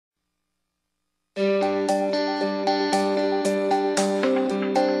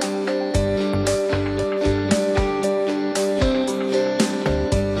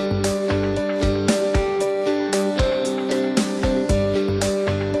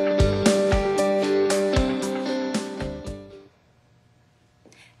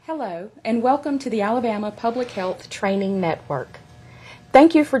and welcome to the Alabama Public Health Training Network.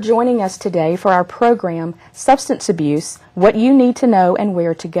 Thank you for joining us today for our program, Substance Abuse, What You Need to Know and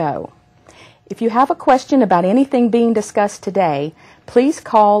Where to Go. If you have a question about anything being discussed today, please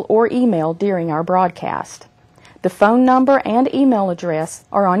call or email during our broadcast. The phone number and email address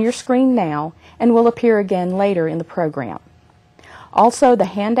are on your screen now and will appear again later in the program. Also, the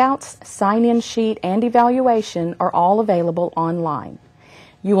handouts, sign-in sheet, and evaluation are all available online.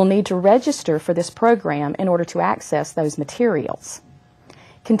 You will need to register for this program in order to access those materials.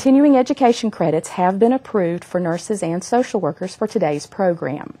 Continuing education credits have been approved for nurses and social workers for today's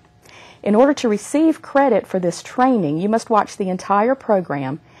program. In order to receive credit for this training, you must watch the entire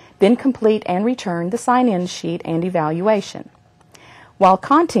program, then complete and return the sign-in sheet and evaluation. While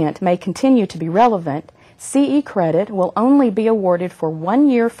content may continue to be relevant, CE credit will only be awarded for 1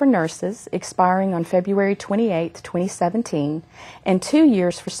 year for nurses, expiring on February 28, 2017, and 2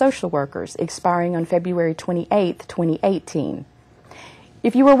 years for social workers, expiring on February 28, 2018.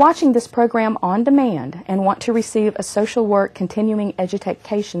 If you are watching this program on demand and want to receive a social work continuing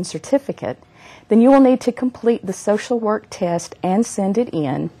education certificate, then you will need to complete the social work test and send it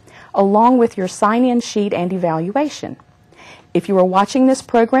in, along with your sign-in sheet and evaluation. If you are watching this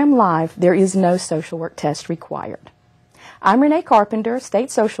program live, there is no social work test required. I'm Renee Carpenter,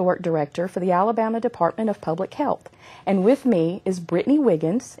 State Social Work Director for the Alabama Department of Public Health, and with me is Brittany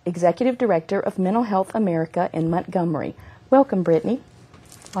Wiggins, Executive Director of Mental Health America in Montgomery. Welcome, Brittany.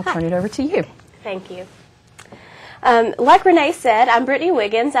 I'll turn it over to you. Thank you. Like Renee said, I'm Brittany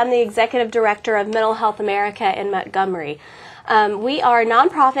Wiggins. I'm the Executive Director of Mental Health America in Montgomery. We are a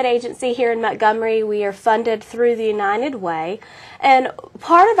nonprofit agency here in Montgomery. We are funded through the United Way. And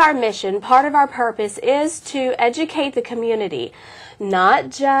part of our mission, part of our purpose is to educate the community, not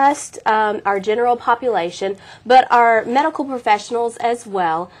just our general population, but our medical professionals as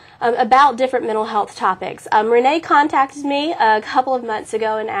well, about different mental health topics. Renee contacted me a couple of months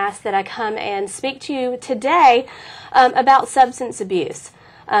ago and asked that I come and speak to you today about substance abuse.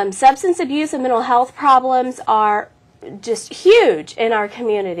 Substance abuse and mental health problems are just huge in our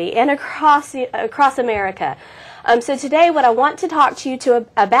community and across America. So today what I want to talk to you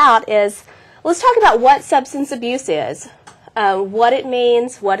about is, let's talk about what substance abuse is, what it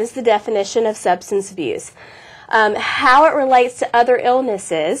means, what is the definition of substance abuse, how it relates to other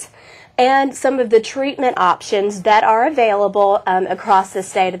illnesses, and some of the treatment options that are available across the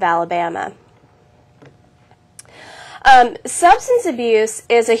state of Alabama. Substance abuse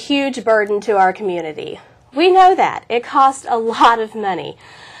is a huge burden to our community. We know that. It costs a lot of money.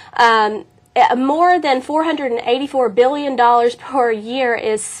 More than $484 billion per year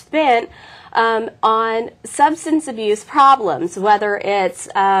is spent on substance abuse problems, whether it's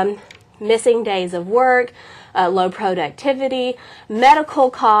missing days of work, low productivity, medical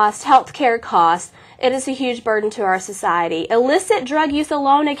costs, healthcare costs. It is a huge burden to our society. Illicit drug use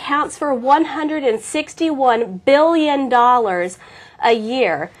alone accounts for $161 billion a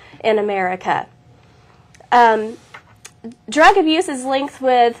year in America. Drug abuse is linked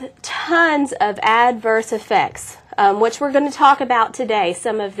with tons of adverse effects, which we're going to talk about today,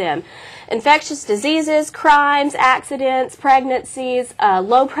 some of them. Infectious diseases, crimes, accidents, pregnancies,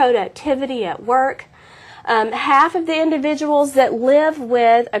 low productivity at work. Half of the individuals that live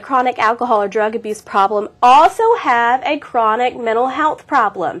with a chronic alcohol or drug abuse problem also have a chronic mental health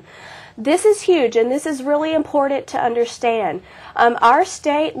problem. This is huge, and this is really important to understand. Our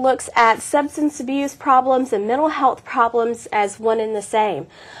state looks at substance abuse problems and mental health problems as one and the same.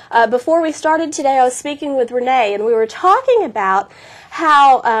 Before we started today, I was speaking with Renee, and we were talking about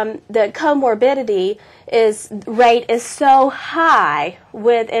how the comorbidity rate is so high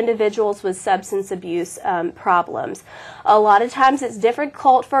with individuals with substance abuse problems. A lot of times it's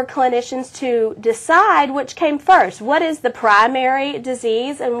difficult for clinicians to decide which came first. What is the primary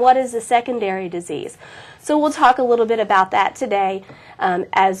disease and what is the secondary disease? So we'll talk a little bit about that today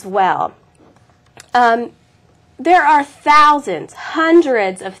as well. There are thousands,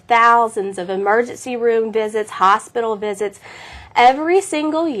 hundreds of thousands of emergency room visits, hospital visits, every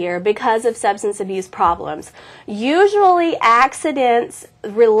single year because of substance abuse problems. Usually accidents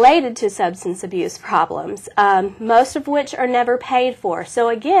related to substance abuse problems, most of which are never paid for. So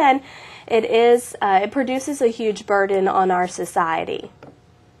again, it produces a huge burden on our society.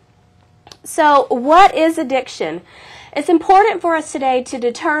 So what is addiction? It's important for us today to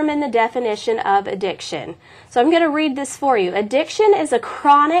determine the definition of addiction. So I'm going to read this for you. Addiction is a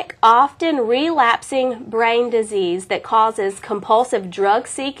chronic, often relapsing brain disease that causes compulsive drug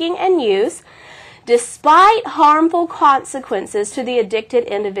seeking and use, despite harmful consequences to the addicted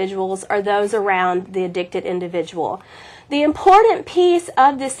individuals or those around the addicted individual. The important piece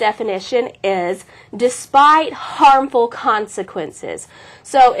of this definition is despite harmful consequences.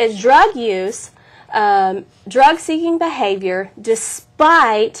 So it's drug use, drug-seeking behavior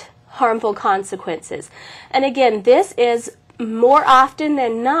despite harmful consequences. And again, this is more often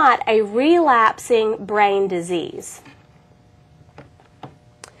than not a relapsing brain disease.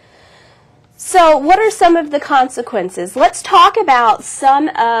 So what are some of the consequences? Let's talk about some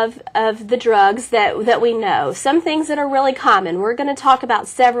of the drugs that we know, some things that are really common. We're going to talk about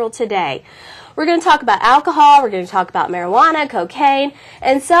several today. We're going to talk about alcohol, we're going to talk about marijuana, cocaine,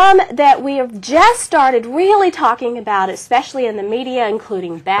 and some that we have just started really talking about, especially in the media,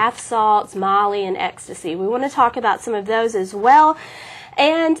 including bath salts, Molly, and ecstasy. We want to talk about some of those as well,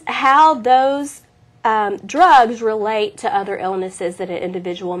 and how those drugs relate to other illnesses that an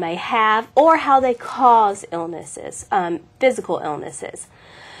individual may have, or how they cause illnesses, physical illnesses.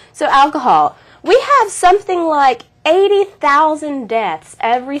 So alcohol. We have something like 80,000 deaths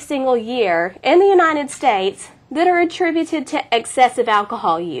every single year in the United States that are attributed to excessive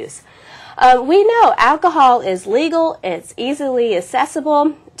alcohol use. We know alcohol is legal, it's easily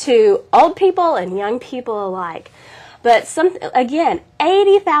accessible to old people and young people alike. But again,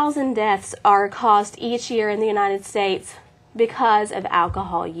 80,000 deaths are caused each year in the United States because of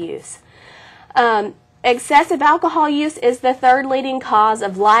alcohol use. Excessive alcohol use is the third leading cause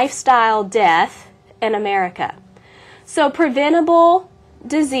of lifestyle death in America. So preventable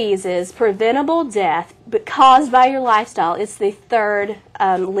diseases, preventable death caused by your lifestyle is the third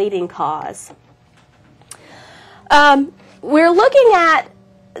leading cause. We're looking at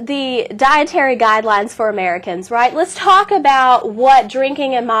the dietary guidelines for Americans, right? Let's talk about what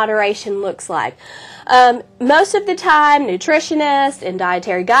drinking in moderation looks like. Most of the time, nutritionists and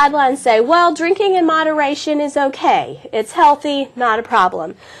dietary guidelines say, well, drinking in moderation is okay. It's healthy, not a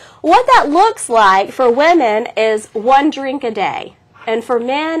problem. What that looks like for women is 1 drink a day, and for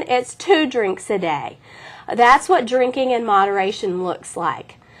men, it's 2 drinks a day. That's what drinking in moderation looks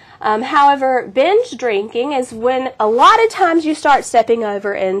like. However, binge drinking is when a lot of times you start stepping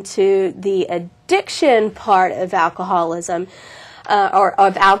over into the addiction part of alcoholism or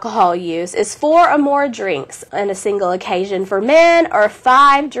of alcohol use. Is 4 or more drinks on a single occasion for men, or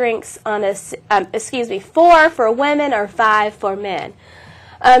 5 drinks on 4 for women or 5 for men.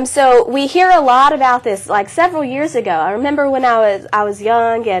 So we hear a lot about this. Like several years ago, I remember when I was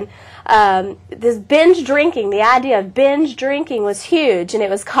young, and this binge drinking, the idea of binge drinking was huge, and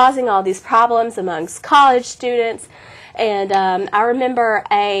it was causing all these problems amongst college students. And I remember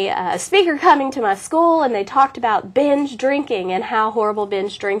a speaker coming to my school, and they talked about binge drinking and how horrible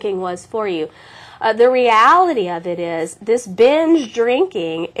binge drinking was for you. The reality of it is, this binge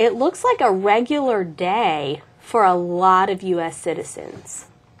drinking, it looks like a regular day for a lot of U.S. citizens.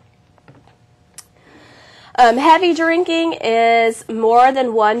 Heavy drinking is more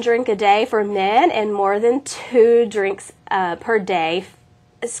than 1 drink a day for men and more than 2 drinks per day.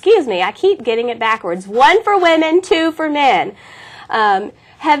 Excuse me, I keep getting it backwards. 1 for women, 2 for men.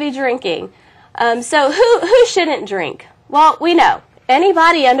 Heavy drinking. So who shouldn't drink? Well, we know.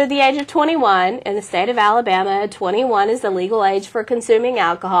 Anybody under the age of 21 in the state of Alabama, 21 is the legal age for consuming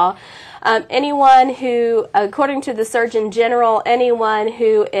alcohol. Anyone who, according to the Surgeon General, anyone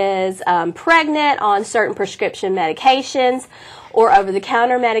who is pregnant on certain prescription medications or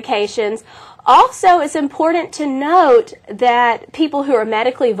over-the-counter medications. Also, it's important to note that people who are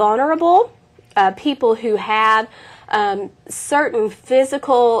medically vulnerable, people who have certain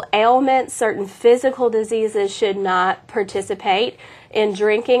physical ailments, certain physical diseases should not participate in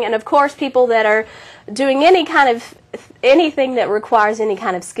drinking. And of course, people that are doing anything that requires any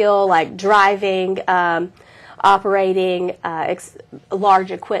kind of skill, like driving, operating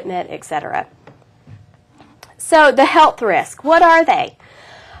large equipment, etc. So the health risk, what are they?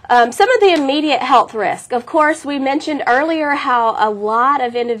 Some of the immediate health risk. Of course, we mentioned earlier how a lot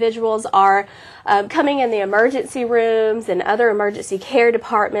of individuals are coming in the emergency rooms and other emergency care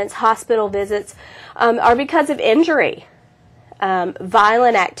departments, hospital visits, are because of injury,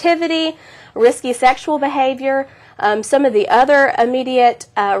 violent activity, risky sexual behavior. Some of the other immediate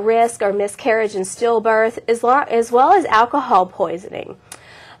risk are miscarriage and stillbirth, as well as alcohol poisoning.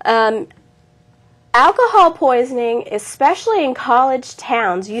 Alcohol poisoning, especially in college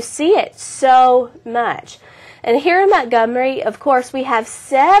towns, you see it so much. And here in Montgomery, of course, we have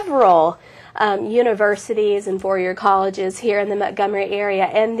several universities and four-year colleges here in the Montgomery area,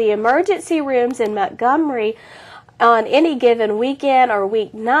 and the emergency rooms in Montgomery on any given weekend or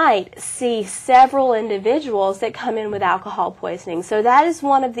weeknight, see several individuals that come in with alcohol poisoning. So that is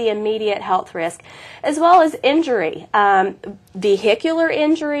one of the immediate health risks, as well as injury, vehicular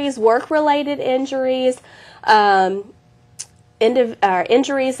injuries, work-related injuries,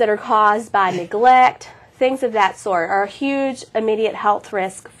 injuries that are caused by neglect, things of that sort are a huge immediate health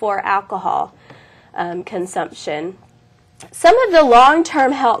risk for alcohol consumption. Some of the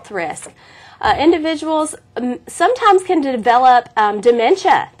long-term health risks. Individuals sometimes can develop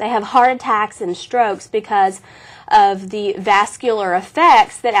dementia. They have heart attacks and strokes because of the vascular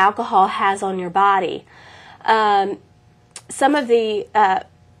effects that alcohol has on your body. Some of the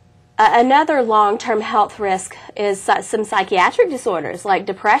another long-term health risk is some psychiatric disorders like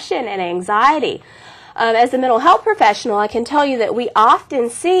depression and anxiety. As a mental health professional, I can tell you that we often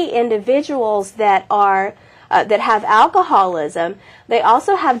see individuals that are that have alcoholism. They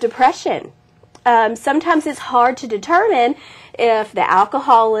also have depression. Sometimes it's hard to determine if the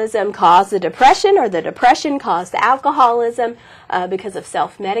alcoholism caused the depression or the depression caused the alcoholism because of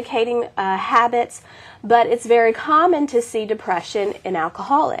self-medicating habits, but it's very common to see depression in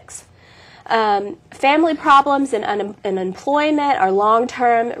alcoholics. Family problems and unemployment are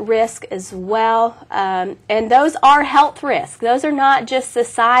long-term risk as well, and those are health risks. Those are not just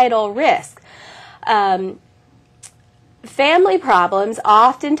societal risks. Family problems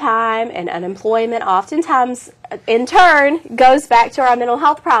oftentimes and unemployment oftentimes in turn goes back to our mental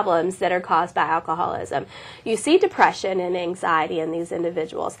health problems that are caused by alcoholism. You see depression and anxiety in these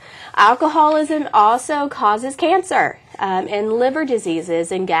individuals. Alcoholism also causes cancer and liver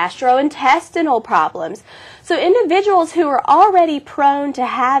diseases and gastrointestinal problems. So individuals who are already prone to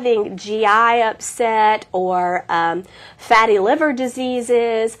having GI upset or fatty liver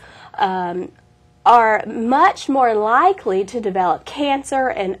diseases are much more likely to develop cancer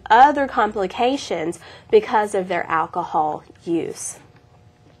and other complications because of their alcohol use.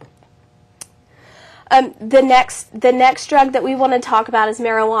 The next drug that we want to talk about is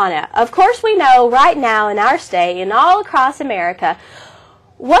marijuana. Of course, we know right now in our state and all across America,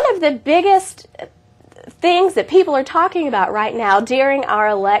 one of the biggest things that people are talking about right now during our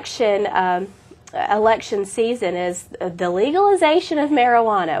election season is the legalization of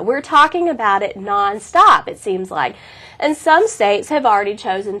marijuana. We're talking about it nonstop, it seems like. And some states have already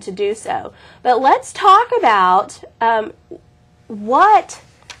chosen to do so. But let's talk about what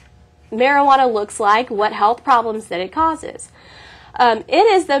marijuana looks like, what health problems that it causes. It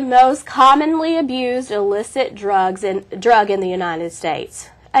is the most commonly abused illicit drug in the United States.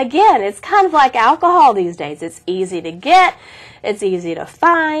 Again, it's kind of like alcohol these days. It's easy to get, it's easy to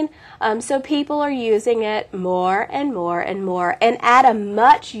find, so people are using it more and more and more, and at a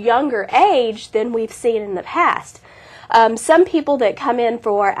much younger age than we've seen in the past. Some people that come in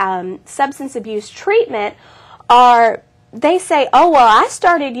for substance abuse treatment they say, oh, well, I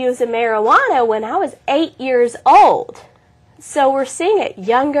started using marijuana when I was 8 years old. So we're seeing it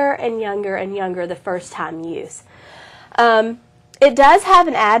younger and younger and younger the first time use. It does have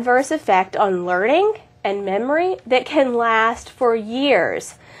an adverse effect on learning and memory that can last for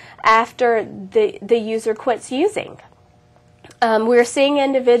years after the user quits using. We're seeing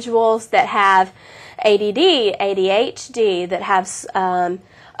individuals that have ADD, ADHD, that have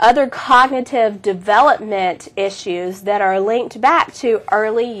other cognitive development issues that are linked back to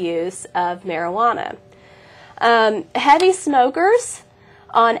early use of marijuana. Heavy smokers,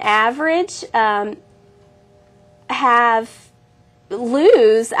 on average,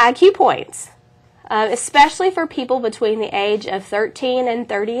 lose IQ points, especially for people between the age of 13 and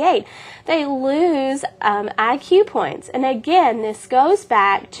 38. They lose IQ points. And again, this goes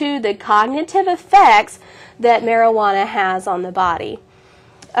back to the cognitive effects that marijuana has on the body.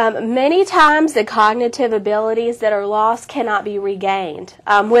 Many times the cognitive abilities that are lost cannot be regained.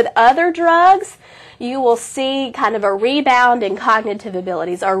 With other drugs, you will see kind of a rebound in cognitive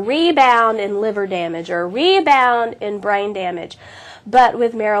abilities, or rebound in liver damage, or rebound in brain damage. But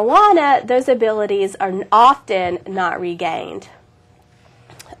with marijuana, those abilities are often not regained.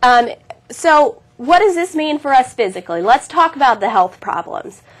 So what does this mean for us physically? Let's talk about the health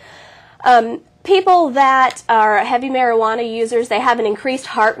problems. People that are heavy marijuana users, they have an increased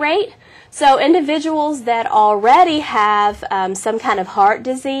heart rate. So individuals that already have some kind of heart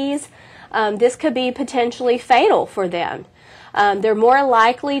disease, this could be potentially fatal for them. They're more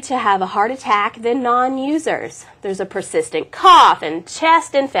likely to have a heart attack than non-users. There's a persistent cough and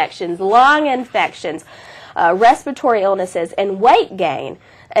chest infections, lung infections, respiratory illnesses, and weight gain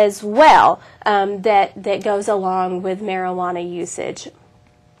as well that goes along with marijuana usage.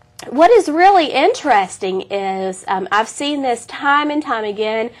 What is really interesting is I've seen this time and time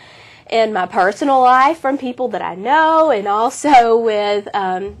again in my personal life from people that I know, and also with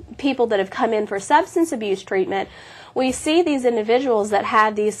people that have come in for substance abuse treatment, we see these individuals that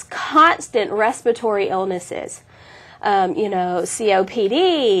have these constant respiratory illnesses.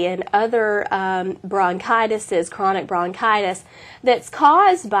 COPD and other bronchitis, chronic bronchitis, that's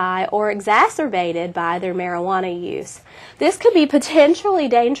caused by or exacerbated by their marijuana use. This could be potentially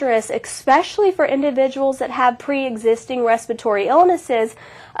dangerous, especially for individuals that have pre-existing respiratory illnesses,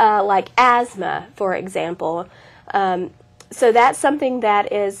 like asthma, for example. So that's something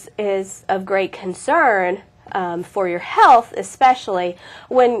that is of great concern for your health, especially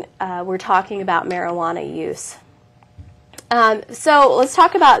when we're talking about marijuana use. So let's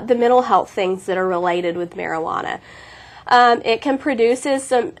talk about the mental health things that are related with marijuana. It can produce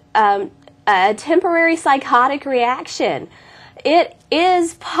some a temporary psychotic reaction. It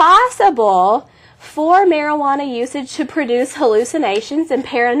is possible for marijuana usage to produce hallucinations and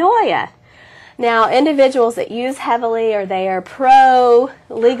paranoia. Now, individuals that use heavily or they are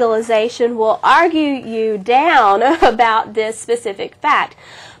pro-legalization will argue you down about this specific fact,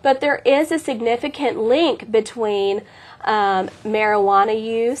 but there is a significant link between marijuana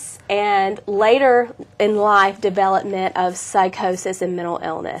use and later in life development of psychosis and mental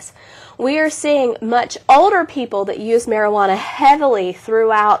illness. We are seeing much older people that use marijuana heavily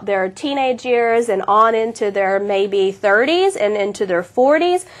throughout their teenage years and on into their maybe 30s and into their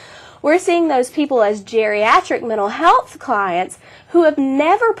 40s. We're seeing those people as geriatric mental health clients who have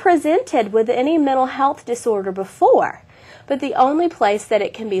never presented with any mental health disorder before, but the only place that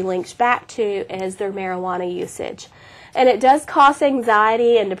it can be linked back to is their marijuana usage. And it does cause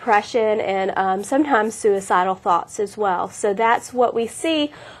anxiety and depression and sometimes suicidal thoughts as well. So that's what we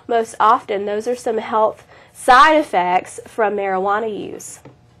see most often. Those are some health side effects from marijuana use.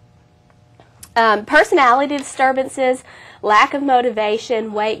 Personality disturbances, lack of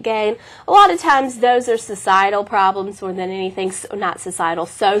motivation, weight gain. A lot of times those are societal problems more than anything, not societal,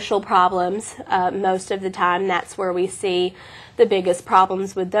 social problems. Most of the time that's where we see the biggest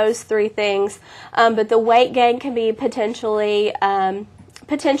problems with those three things. But the weight gain can be potentially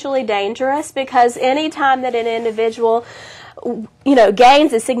dangerous, because any time that an individual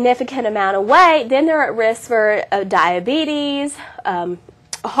gains a significant amount of weight, then they're at risk for diabetes,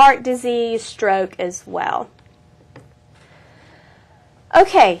 heart disease, stroke as well.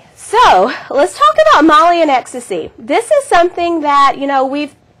 Okay, so let's talk about Molly and ecstasy. This is something that,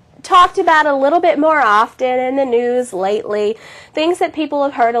 we've talked about a little bit more often in the news lately, things that people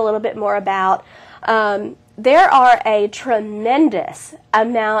have heard a little bit more about. There are a tremendous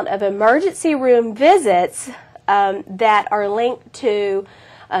amount of emergency room visits that are linked to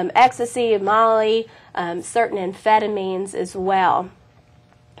ecstasy, Molly, certain amphetamines as well.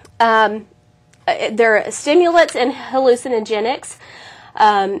 They're stimulants and hallucinogenics.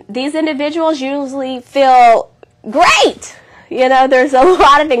 These individuals usually feel great. There's a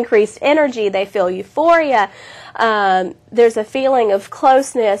lot of increased energy. They feel euphoria. There's a feeling of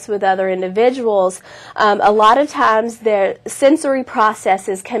closeness with other individuals. A lot of times their sensory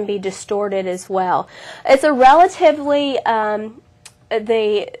processes can be distorted as well. It's a relatively, the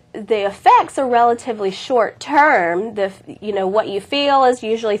effects are relatively short term. What you feel is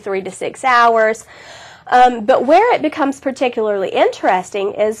usually 3 to 6 hours. But where it becomes particularly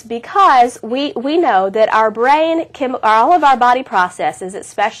interesting is because we know that our brain, all of our body processes,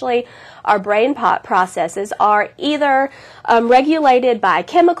 especially our brain processes, are either regulated by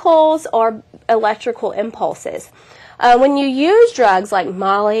chemicals or electrical impulses. When you use drugs like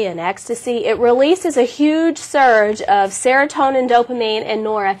Molly and ecstasy, it releases a huge surge of serotonin, dopamine, and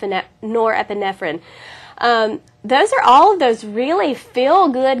norepinephrine. Those are all of those really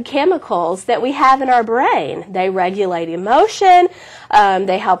feel-good chemicals that we have in our brain. They regulate emotion,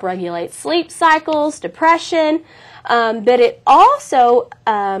 they help regulate sleep cycles, depression, but it also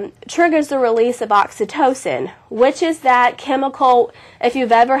triggers the release of oxytocin, which is that chemical. If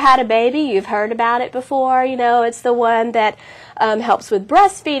you've ever had a baby, you've heard about it before. It's the one that helps with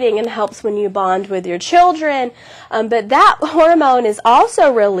breastfeeding and helps when you bond with your children. But that hormone is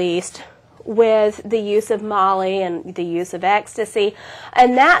also released with the use of Molly and the use of ecstasy,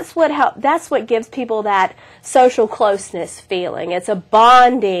 and that's what gives people that social closeness feeling. It's a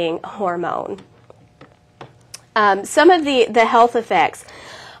bonding hormone. Some of the health effects.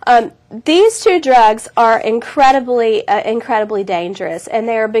 These two drugs are incredibly dangerous, and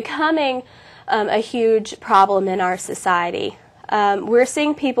they are becoming a huge problem in our society. We're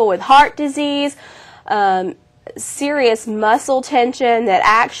seeing people with heart disease, serious muscle tension that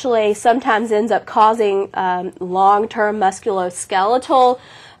actually sometimes ends up causing long-term musculoskeletal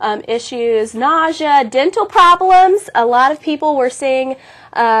issues, nausea, dental problems. A lot of people we're seeing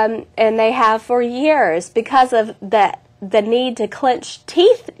and they have for years because of the need to clench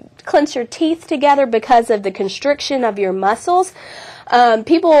your teeth together because of the constriction of your muscles.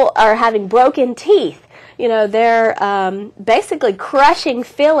 People are having broken teeth. You know, they're basically crushing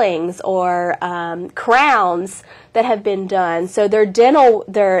fillings or crowns that have been done. So their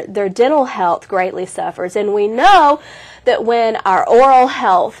dental health greatly suffers. And we know that when our oral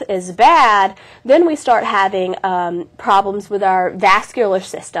health is bad, then we start having problems with our vascular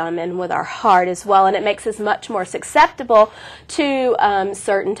system and with our heart as well. And it makes us much more susceptible to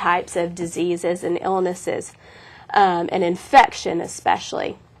certain types of diseases and illnesses, and infection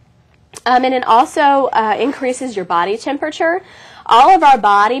especially. And it also increases your body temperature. All of our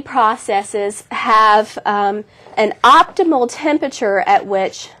body processes have an optimal temperature at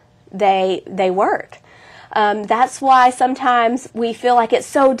which they work. That's why sometimes we feel like it's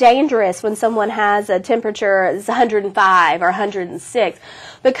so dangerous when someone has a temperature that's 105 or 106,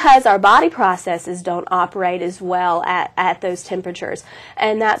 because our body processes don't operate as well at those temperatures.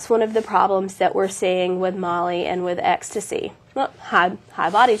 And that's one of the problems that we're seeing with Molly and with ecstasy. Well, high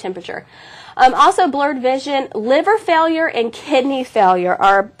body temperature. Also, blurred vision, liver failure, and kidney failure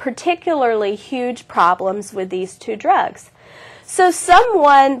are particularly huge problems with these two drugs. So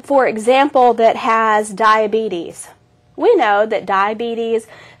someone, for example, that has diabetes, we know that diabetes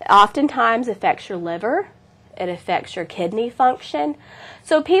oftentimes affects your liver, it affects your kidney function.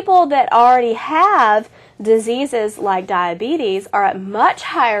 So people that already have diseases like diabetes are at much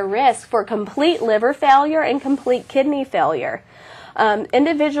higher risk for complete liver failure and complete kidney failure.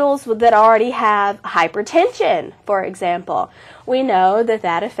 Individuals that already have hypertension, for example, we know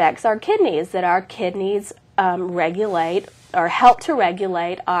that affects our kidneys, that our kidneys regulate or help to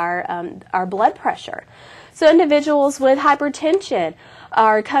regulate our blood pressure. So individuals with hypertension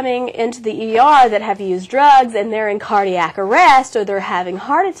are coming into the ER that have used drugs and they're in cardiac arrest or they're having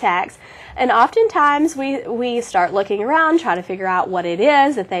heart attacks. And oftentimes we start looking around, trying to figure out what it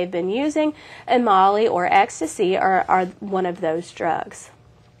is that they've been using, and Molly or ecstasy are one of those drugs.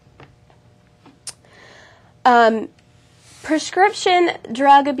 Prescription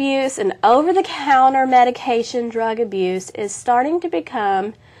drug abuse and over-the-counter medication drug abuse is starting to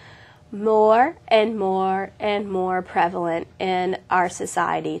become more and more and more prevalent in our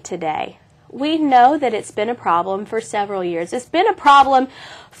society today. We know that it's been a problem for several years. It's been a problem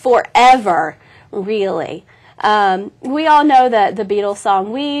forever, really. We all know that the Beatles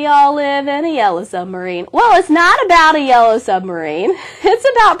song, "We All Live in a Yellow Submarine." Well, it's not about a yellow submarine. It's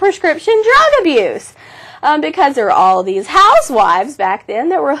about prescription drug abuse. Because there were all these housewives back then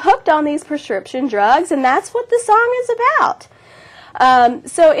that were hooked on these prescription drugs, and that's what the song is about.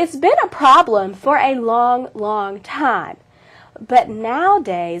 So it's been a problem for a long, long time. But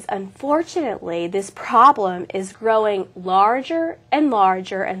nowadays, unfortunately, this problem is growing larger and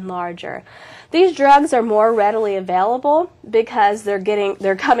larger and larger. These drugs are more readily available because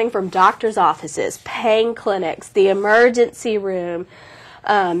they're coming from doctors' offices, pain clinics, the emergency room.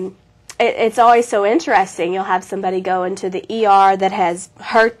 It's always so interesting. You'll have somebody go into the ER that has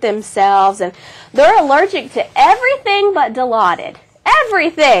hurt themselves, and they're allergic to everything but Dilaudid.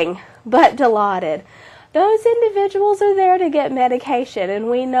 Everything but Dilaudid. Those individuals are there to get medication, and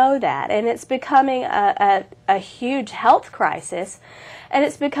we know that. And it's becoming a huge health crisis, and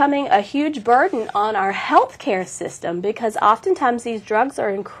it's becoming a huge burden on our healthcare system because oftentimes these drugs are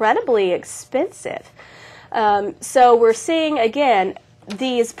incredibly expensive. So we're seeing, again,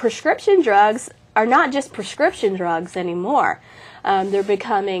 these prescription drugs are not just prescription drugs anymore. They're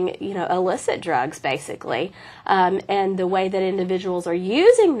becoming, illicit drugs, basically. And the way that individuals are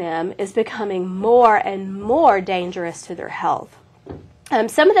using them is becoming more and more dangerous to their health.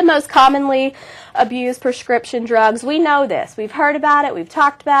 Some of the most commonly abused prescription drugs, we know this. We've heard about it. We've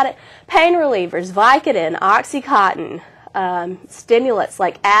talked about it. Pain relievers, Vicodin, OxyContin, stimulants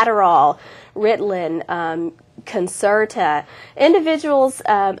like Adderall, Ritalin, Concerta. Individuals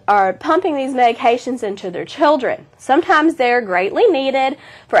are pumping these medications into their children. Sometimes they're greatly needed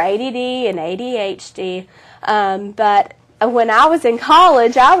for ADD and ADHD, but when I was in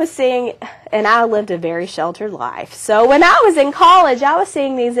college, I was seeing, and I lived a very sheltered life, so when I was in college, I was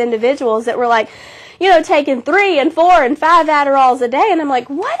seeing these individuals that were like, taking 3 and 4 and 5 Adderalls a day, and I'm like,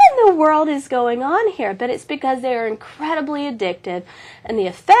 what in the world is going on here? But it's because they are incredibly addictive, and the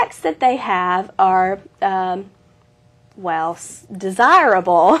effects that they have are,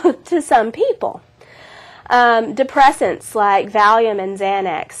 desirable to some people. Depressants like Valium and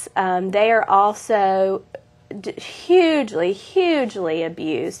Xanax, they are also hugely, hugely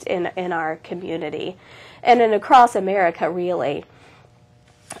abused in our community and across America, really.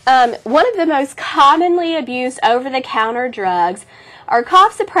 One of the most commonly abused over-the-counter drugs are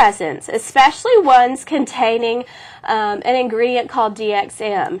cough suppressants, especially ones containing an ingredient called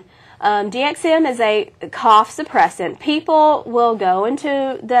DXM. DXM is a cough suppressant. People will go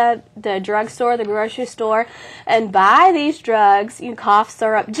into the drugstore, the grocery store, and buy these drugs, cough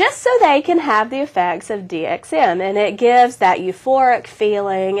syrup, just so they can have the effects of DXM. And it gives that euphoric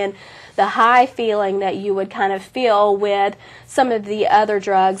feeling and the high feeling that you would kind of feel with some of the other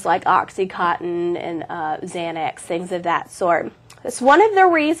drugs like Oxycontin and Xanax, things of that sort. It's one of the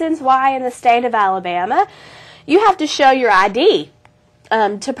reasons why in the state of Alabama you have to show your ID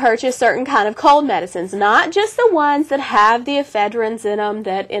to purchase certain kind of cold medicines, not just the ones that have the ephedrins in them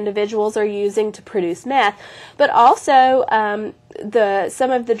that individuals are using to produce meth, but also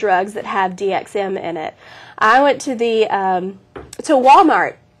some of the drugs that have DXM in it. I went to to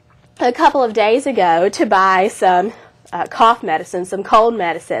Walmart a couple of days ago to buy some cough medicine, some cold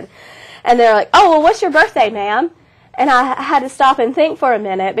medicine, and they're like, "Oh, well, what's your birthday, ma'am?" And I had to stop and think for a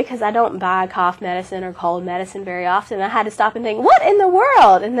minute because I don't buy cough medicine or cold medicine very often. I had to stop and think, what in the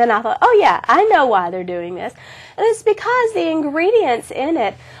world? And then I thought, oh yeah, I know why they're doing this. And it's because the ingredients in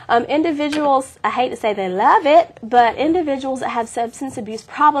it, individuals, I hate to say they love it, but individuals that have substance abuse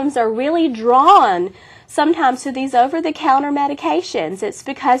problems are really drawn sometimes to these over-the-counter medications. It's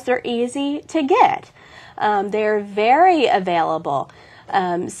because they're easy to get. They're very available.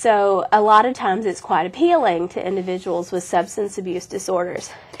 So a lot of times it's quite appealing to individuals with substance abuse disorders.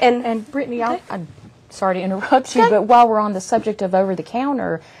 And Brittany, I'm sorry to interrupt you, but while we're on the subject of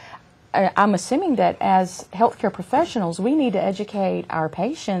over-the-counter, I'm assuming that as healthcare professionals, we need to educate our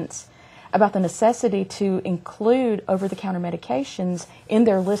patients about the necessity to include over-the-counter medications in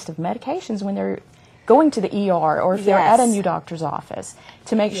their list of medications when they're going to the ER or if they're at a new doctor's office,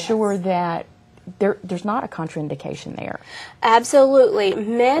 to make sure that there's not a contraindication there. Absolutely.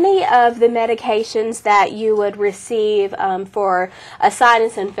 Many of the medications that you would receive for a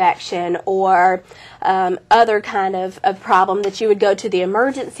sinus infection or other kind of problem that you would go to the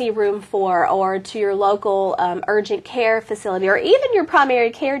emergency room for, or to your local urgent care facility, or even your primary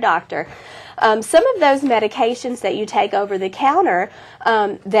care doctor. Some of those medications that you take over the counter,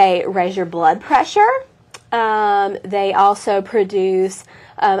 they raise your blood pressure. They also produce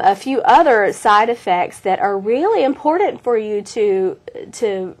a few other side effects that are really important for you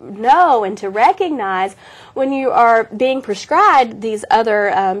to know and to recognize when you are being prescribed these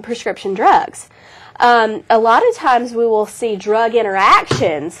other prescription drugs. A lot of times we will see drug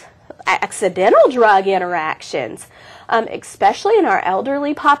interactions, accidental drug interactions, especially in our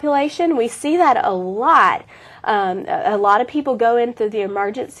elderly population. We see that a lot. A lot of people go into the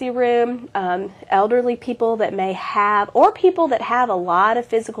emergency room, elderly people that may have, or people that have a lot of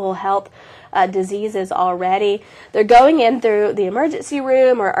physical health diseases already. They're going in through the emergency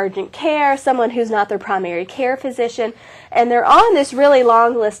room or urgent care, someone who's not their primary care physician, and they're on this really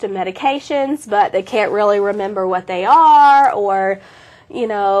long list of medications, but they can't really remember what they are, or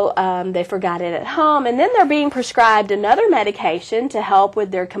they forgot it at home, and then they're being prescribed another medication to help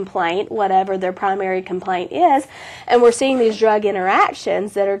with their complaint, whatever their primary complaint is, and we're seeing these drug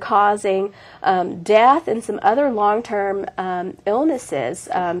interactions that are causing death and some other long-term illnesses,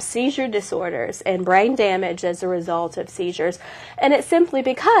 seizure disorders, and brain damage as a result of seizures, and it's simply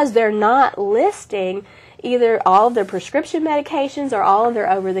because they're not listing either all of their prescription medications or all of their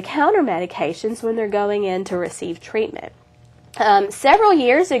over-the-counter medications when they're going in to receive treatment. Several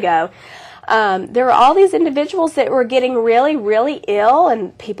years ago, there were all these individuals that were getting really, really ill,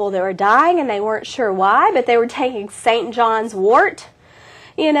 and people that were dying, and they weren't sure why, but they were taking St. John's wort.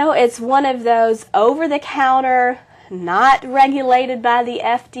 It's one of those over-the-counter, not regulated by the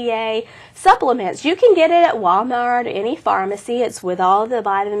FDA supplements. You can get it at Walmart or any pharmacy. It's with all the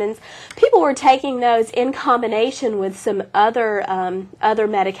vitamins. People were taking those in combination with some other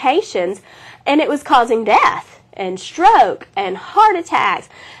medications, and it was causing death and stroke and heart attacks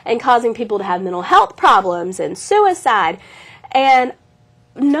and causing people to have mental health problems and suicide. And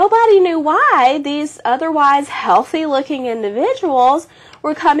nobody knew why these otherwise healthy-looking individuals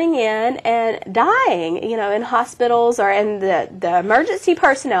were coming in and dying, in hospitals, or and the emergency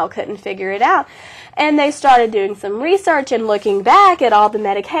personnel couldn't figure it out. And they started doing some research and looking back at all the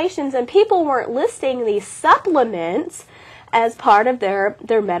medications, and people weren't listing these supplements as part of their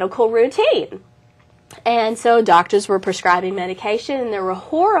medical routine. And so doctors were prescribing medication, and there were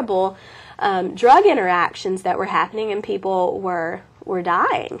horrible drug interactions that were happening, and people were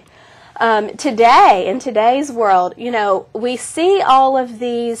dying. Today, in today's world, we see all of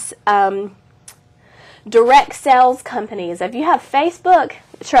these direct sales companies. If you have Facebook,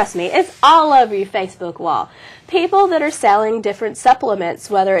 trust me, it's all over your Facebook wall. People that are selling different supplements,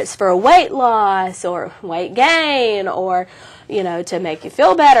 whether it's for weight loss or weight gain or, to make you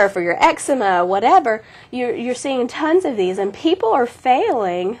feel better for your eczema, whatever, you're seeing tons of these. And people are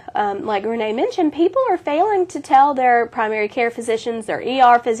failing, like Renee mentioned, people are failing to tell their primary care physicians, their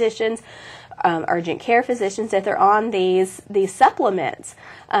ER physicians, urgent care physicians that they're on these supplements,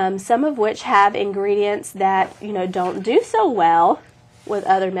 some of which have ingredients that don't do so well with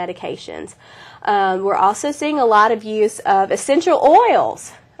other medications. We're also seeing a lot of use of essential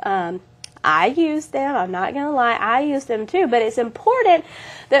oils. I use them. I'm not going to lie. I use them too. But it's important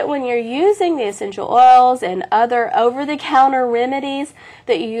that when you're using the essential oils and other over-the-counter remedies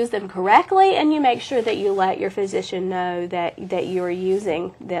that you use them correctly, and you make sure that you let your physician know that you are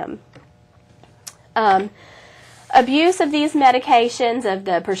using them. Abuse of these medications, of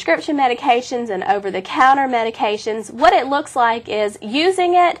the prescription medications and over-the-counter medications, what it looks like is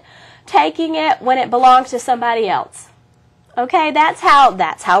using it, taking it when it belongs to somebody else. Okay, that's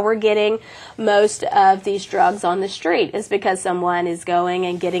how we're getting most of these drugs on the street, is because someone is going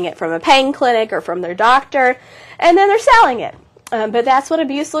and getting it from a pain clinic or from their doctor, and then they're selling it. But that's what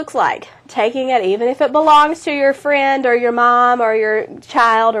abuse looks like. Taking it, even if it belongs to your friend or your mom or your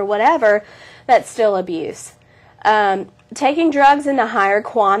child or whatever, that's still abuse. Taking drugs in a higher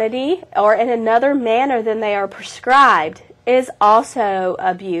quantity or in another manner than they are prescribed is also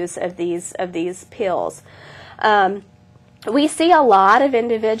abuse of these pills. We see a lot of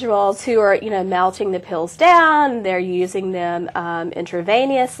individuals who are, melting the pills down. They're using them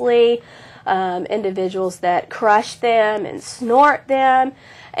intravenously. Individuals that crush them and snort them.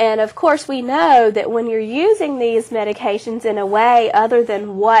 And of course, we know that when you're using these medications in a way other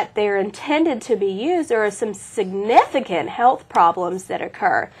than what they're intended to be used, there are some significant health problems that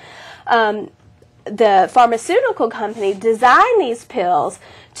occur. The pharmaceutical company designed these pills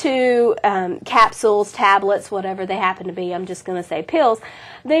to capsules, tablets, whatever they happen to be. I'm just going to say pills.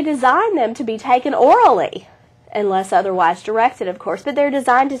 They designed them to be taken orally, unless otherwise directed, of course, but they're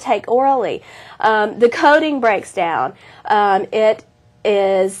designed to take orally. The coating breaks down. It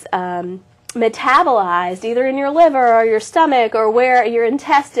is metabolized either in your liver or your stomach or where your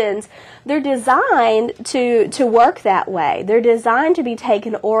intestines. They're designed to work that way. They're designed to be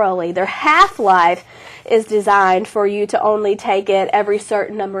taken orally. Their half-life is designed for you to only take it every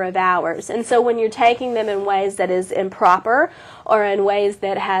certain number of hours. And so when you're taking them in ways that is improper or in ways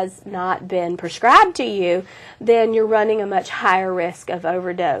that has not been prescribed to you, then you're running a much higher risk of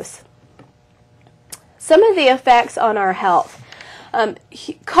overdose. Some of the effects on our health.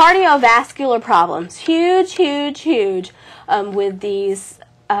 Cardiovascular problems, huge with these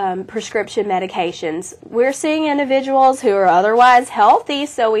prescription medications. We're seeing individuals who are otherwise healthy,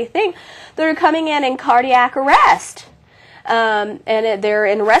 so we think they're coming in cardiac arrest. They're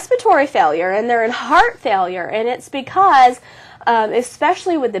in respiratory failure, and they're in heart failure, and it's because,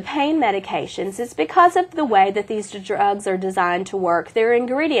 especially with the pain medications, it's because of the way that these drugs are designed to work. Their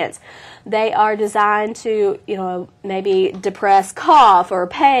ingredients, they are designed to, maybe depress cough or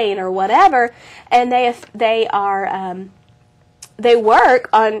pain or whatever, and they work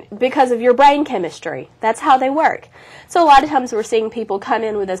on because of your brain chemistry. That's how they work. So a lot of times we're seeing people come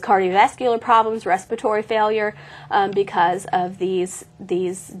in with those cardiovascular problems, respiratory failure, because of these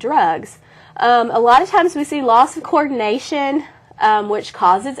drugs. A lot of times we see loss of coordination, which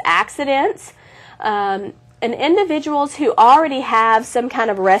causes accidents. And individuals who already have some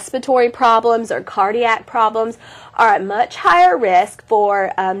kind of respiratory problems or cardiac problems are at much higher risk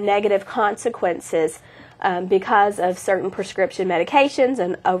for negative consequences because of certain prescription medications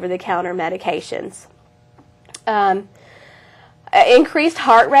and over-the-counter medications. Increased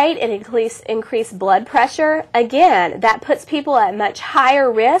heart rate and increased blood pressure, again, that puts people at much higher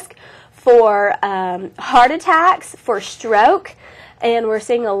risk for heart attacks, for stroke, and we're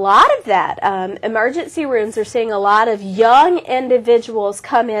seeing a lot of that. Emergency rooms are seeing a lot of young individuals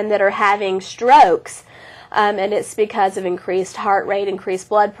come in that are having strokes, and it's because of increased heart rate, increased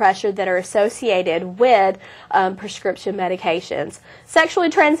blood pressure that are associated with prescription medications.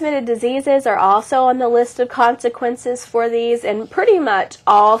 Sexually transmitted diseases are also on the list of consequences for these, and pretty much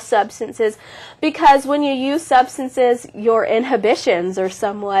all substances, because when you use substances, your inhibitions are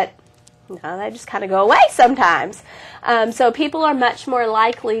somewhat, they just kind of go away sometimes. So people are much more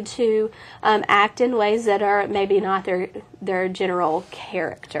likely to act in ways that are maybe not their general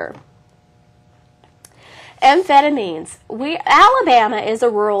character. Amphetamines. Alabama is a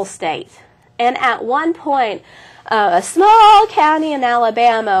rural state, and at one point, a small county in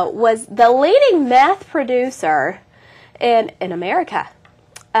Alabama was the leading meth producer in America.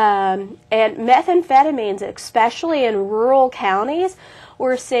 and methamphetamines, especially in rural counties,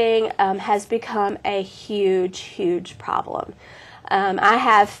 we're seeing has become a huge, huge problem. I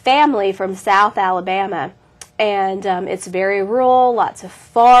have family from South Alabama, and it's very rural, lots of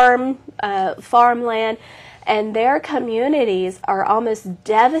farmland, and their communities are almost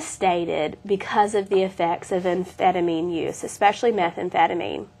devastated because of the effects of amphetamine use, especially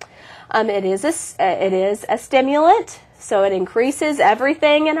methamphetamine. It is a stimulant, so it increases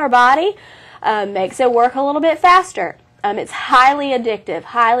everything in our body, makes it work a little bit faster. It's highly addictive,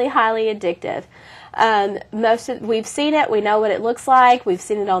 highly addictive. We've seen it, we know what it looks like, we've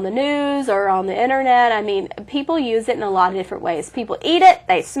seen it on the news or on the internet. I mean, people use it in a lot of different ways. People eat it,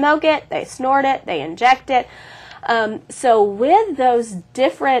 they smoke it, they snort it, they inject it. So with those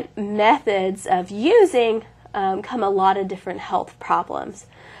different methods of using come a lot of different health problems.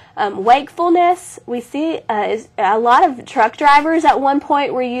 Wakefulness, we see is a lot of truck drivers at one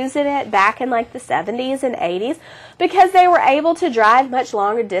point were using it back in like the 70s and 80s because they were able to drive much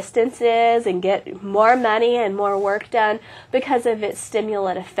longer distances and get more money and more work done because of its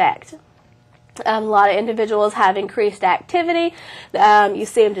stimulant effect. A lot of individuals have increased activity. You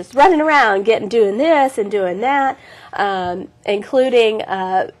see them just running around, doing this and doing that, including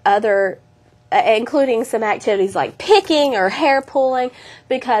some activities like picking or hair pulling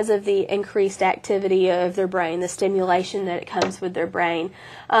because of the increased activity of their brain, the stimulation that it comes with their brain.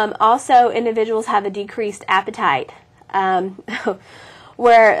 Also, individuals have a decreased appetite.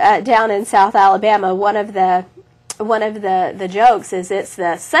 Where down in South Alabama, one of the jokes is it's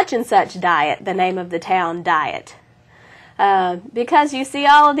the such and such diet, the name of the town diet. Because you see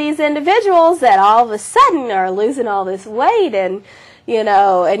all of these individuals that all of a sudden are losing all this weight and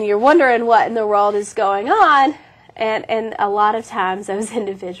you're wondering what in the world is going on, and a lot of times those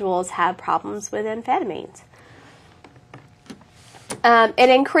individuals have problems with amphetamines. It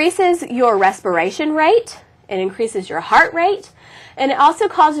increases your respiration rate, it increases your heart rate, and it also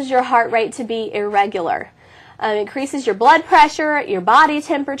causes your heart rate to be irregular. It increases your blood pressure, your body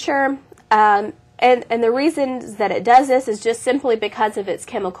temperature, and the reasons that it does this is just simply because of its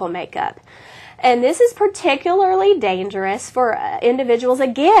chemical makeup. And this is particularly dangerous for individuals,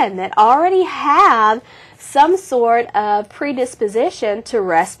 again, that already have some sort of predisposition to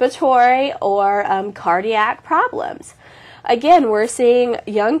respiratory or cardiac problems. Again, we're seeing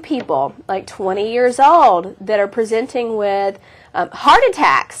young people, like 20 years old, that are presenting with heart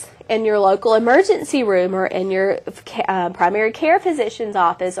attacks in your local emergency room or in your primary care physician's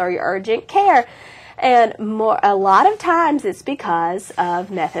office or your urgent care. And a lot of times it's because of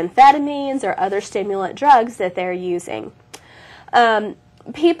methamphetamines or other stimulant drugs that they're using.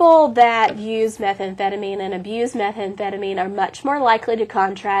 People that use methamphetamine and abuse methamphetamine are much more likely to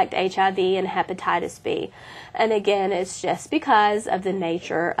contract HIV and hepatitis B. And again, it's just because of the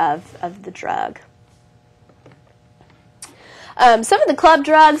nature of the drug. Some of the club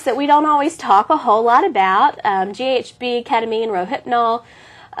drugs that we don't always talk a whole lot about, GHB, ketamine, Rohypnol.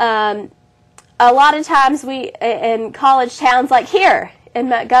 A lot of times in college towns like here in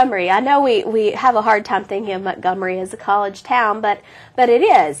Montgomery, I know we have a hard time thinking of Montgomery as a college town, but it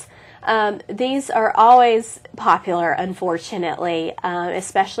is. These are always popular, unfortunately,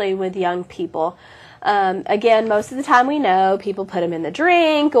 especially with young people. Again, most of the time we know people put them in the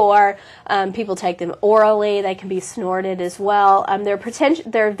drink or people take them orally. They can be snorted as well.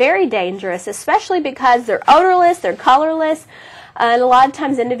 They're very dangerous, especially because they're odorless, they're colorless. And a lot of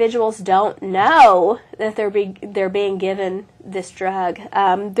times individuals don't know that they're being given this drug.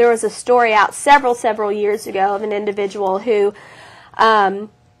 There was a story out several years ago of an individual who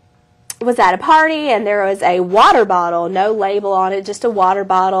was at a party and there was a water bottle, no label on it, just a water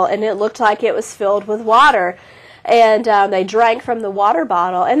bottle, and it looked like it was filled with water. And they drank from the water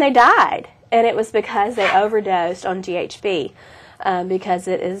bottle and they died. And it was because they overdosed on GHB because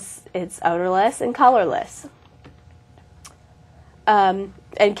it's odorless and colorless. And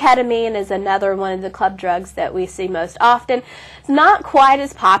ketamine is another one of the club drugs that we see most often. It's not quite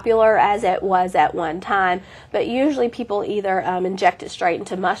as popular as it was at one time, but usually people either inject it straight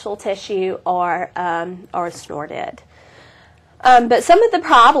into muscle tissue or snort it. But some of the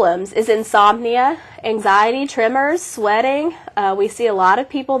problems is insomnia, anxiety, tremors, sweating. We see a lot of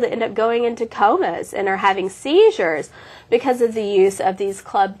people that end up going into comas and are having seizures because of the use of these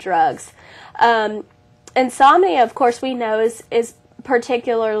club drugs. Insomnia, of course, we know is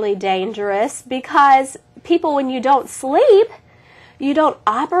particularly dangerous because people, when you don't sleep, you don't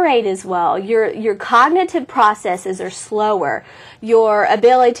operate as well. Your cognitive processes are slower. Your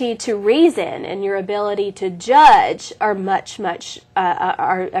ability to reason and your ability to judge are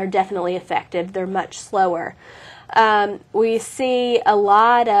are definitely affected. They're much slower. We see a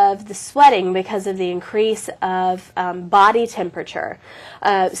lot of the sweating because of the increase of body temperature.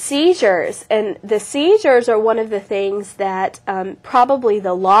 Seizures, and the seizures are one of the things that probably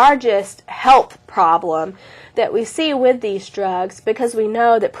the largest health problem that we see with these drugs, because we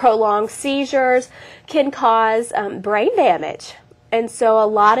know that prolonged seizures can cause brain damage. And so a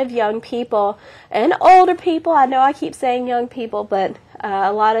lot of young people and older people, I know I keep saying young people, but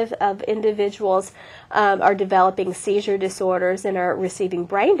a lot of individuals are developing seizure disorders and are receiving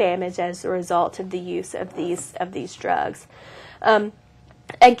brain damage as a result of the use of these drugs.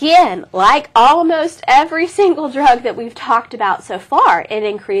 Again, like almost every single drug that we've talked about so far, it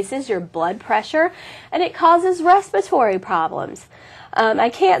increases your blood pressure and it causes respiratory problems. I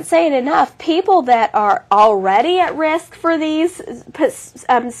can't say it enough. People that are already at risk for these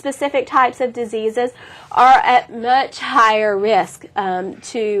specific types of diseases are at much higher risk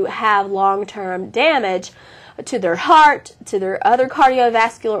to have long-term damage to their heart, to their other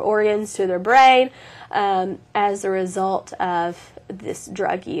cardiovascular organs, to their brain, as a result of this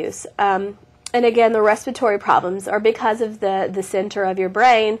drug use. And again, the respiratory problems are because of the center of your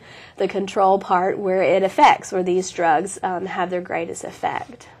brain, the control part where it affects, where these drugs have their greatest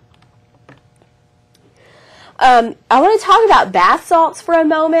effect. I want to talk about bath salts for a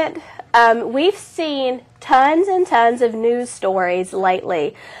moment. We've seen tons and tons of news stories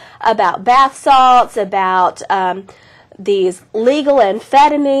lately about bath salts, about these legal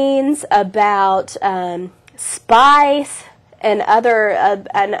amphetamines, about spice, and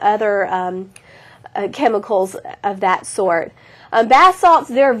other chemicals of that sort. Bath salts,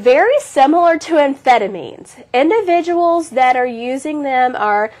 they're very similar to amphetamines. Individuals that are using them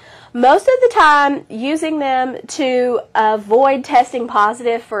are most of the time using them to avoid testing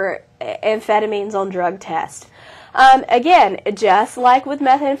positive for amphetamines on drug tests. Again, just like with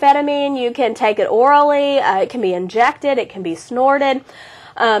methamphetamine, you can take it orally, it can be injected, it can be snorted.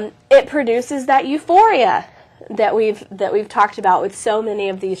 It produces that euphoria that we've talked about with so many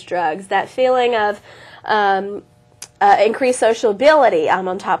of these drugs, that feeling of increased sociability. I'm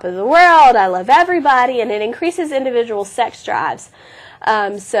on top of the world, I love everybody, and it increases individual sex drives.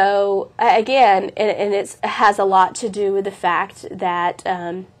 So again, and it has a lot to do with the fact that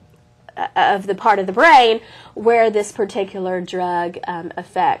of the part of the brain where this particular drug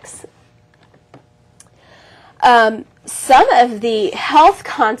affects. Some of the health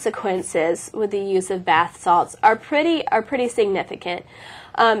consequences with the use of bath salts are pretty significant.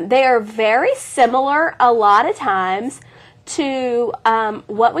 They are very similar a lot of times to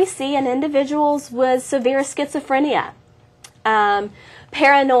what we see in individuals with severe schizophrenia.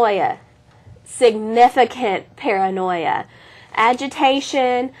 Paranoia, significant paranoia,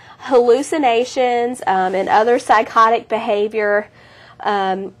 agitation, hallucinations, and other psychotic behavior.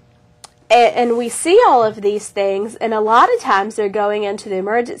 And we see all of these things, and a lot of times they're going into the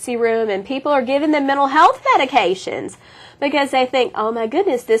emergency room and people are giving them mental health medications because they think, oh my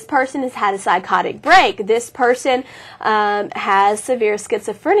goodness, this person has had a psychotic break. This person has severe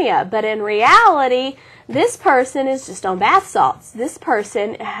schizophrenia. But in reality, this person is just on bath salts. This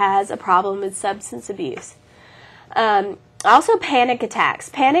person has a problem with substance abuse. Also, panic attacks.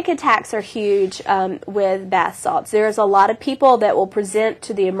 Panic attacks are huge with bath salts. There's a lot of people that will present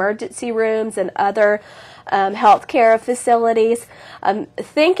to the emergency rooms and other healthcare facilities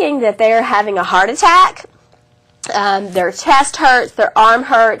thinking that they're having a heart attack. Their chest hurts, their arm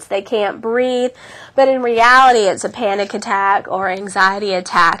hurts, they can't breathe. But in reality, it's a panic attack or anxiety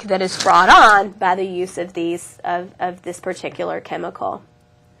attack that is brought on by the use of this particular chemical.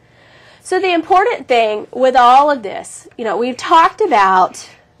 So the important thing with all of this, we've talked about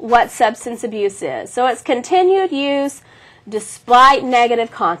what substance abuse is. So it's continued use despite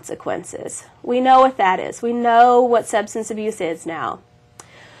negative consequences. We know what that is. We know what substance abuse is now.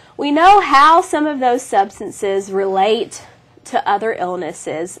 We know how some of those substances relate to other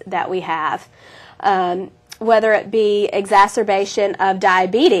illnesses that we have, whether it be exacerbation of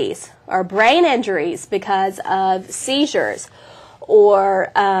diabetes or brain injuries because of seizures,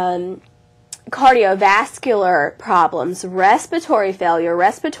 or cardiovascular problems, respiratory failure,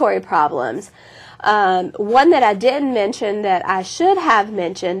 respiratory problems. One that I didn't mention that I should have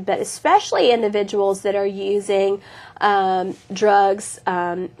mentioned, but especially individuals that are using drugs,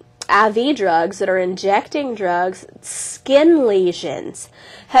 IV drugs, that are injecting drugs, skin lesions,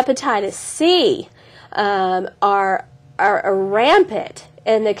 hepatitis C are rampant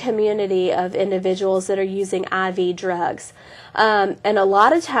in the community of individuals that are using IV drugs. And a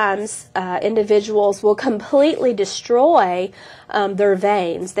lot of times individuals will completely destroy their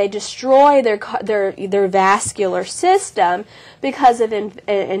veins. They destroy their vascular system because of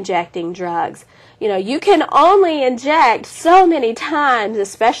injecting drugs. You can only inject so many times,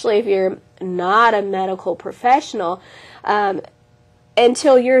 especially if you're not a medical professional,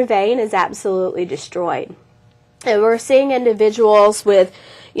 until your vein is absolutely destroyed. And we're seeing individuals with,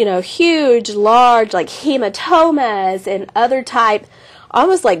 huge, large, like hematomas and other type,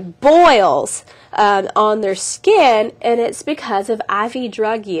 almost like boils on their skin, and it's because of IV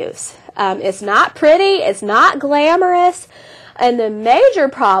drug use. It's not pretty, it's not glamorous, and the major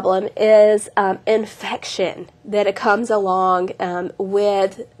problem is infection that comes along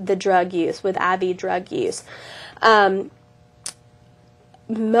with the drug use, with IV drug use.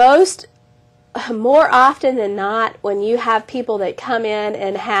 More often than not, when you have people that come in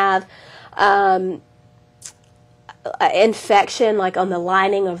and have infection, like on the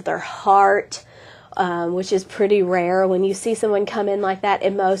lining of their heart, which is pretty rare when you see someone come in like that,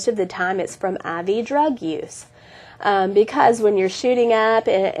 and most of the time it's from IV drug use. Because when you're shooting up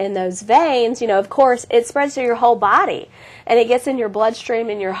in those veins, of course, it spreads to your whole body, and it gets in your bloodstream,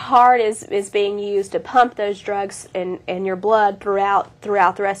 and your heart is being used to pump those drugs in your blood throughout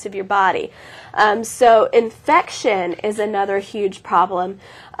the rest of your body. So infection is another huge problem.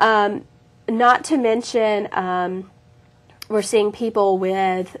 Not to mention, we're seeing people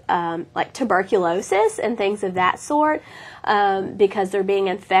with like tuberculosis and things of that sort, because they're being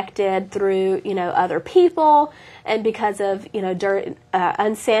infected through other people, and because of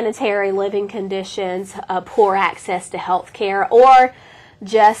unsanitary living conditions, poor access to health care, or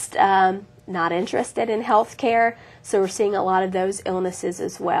just not interested in health care. So we're seeing a lot of those illnesses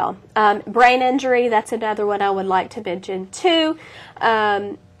as well. Brain injury, that's another one I would like to mention too,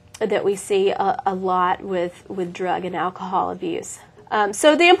 that we see a lot with drug and alcohol abuse.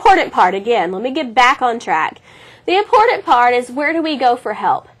 So the important part, again, let me get back on track. The important part is, where do we go for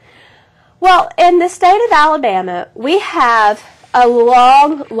help? Well, in the state of Alabama, we have a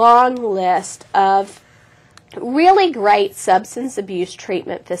long list of really great substance abuse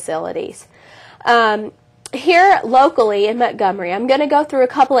treatment facilities. Here locally in Montgomery, I'm going to go through a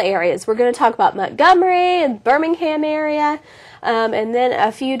couple of areas. We're going to talk about Montgomery and Birmingham area, and then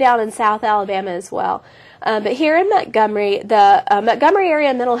a few down in South Alabama as well. But here in Montgomery, the Montgomery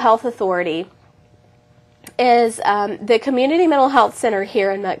Area Mental Health Authority is the Community Mental Health Center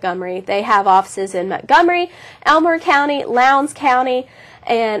here in Montgomery. They have offices in Montgomery, Elmer County, Lowndes County,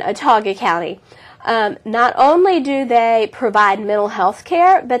 and Autauga County. Not only do they provide mental health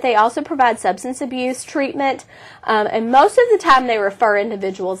care, but they also provide substance abuse treatment, and most of the time they refer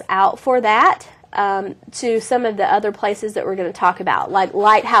individuals out for that to some of the other places that we're going to talk about, like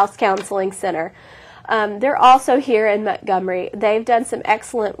Lighthouse Counseling Center. They're also here in Montgomery. They've done some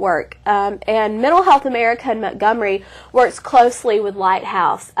excellent work. And Mental Health America in Montgomery works closely with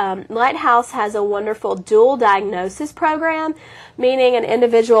Lighthouse. Lighthouse has a wonderful dual diagnosis program, meaning an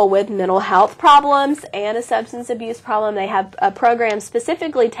individual with mental health problems and a substance abuse problem. They have a program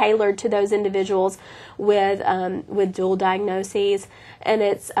specifically tailored to those individuals with dual diagnoses. And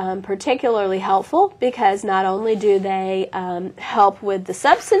it's particularly helpful because not only do they help with the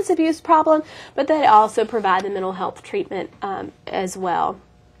substance abuse problem, but they also provide the mental health treatment as well.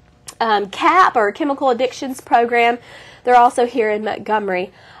 CAP, or Chemical Addictions Program, they're also here in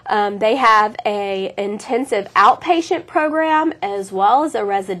Montgomery. They have an intensive outpatient program as well as a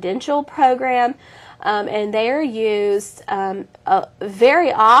residential program, and they are used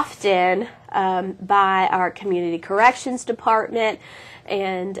very often by our Community Corrections Department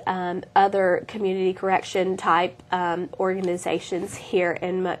and other community correction type organizations here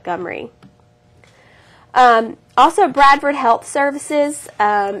in Montgomery. Also, Bradford Health Services,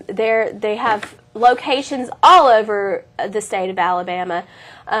 they have locations all over the state of Alabama.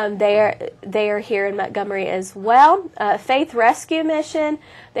 They are here in Montgomery as well. Faith Rescue Mission,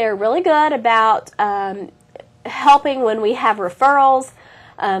 they're really good about helping when we have referrals,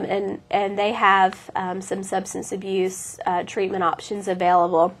 and they have some substance abuse treatment options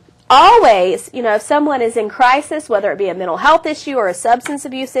available. Always, if someone is in crisis, whether it be a mental health issue or a substance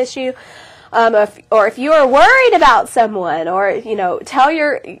abuse issue, or if you are worried about someone, or tell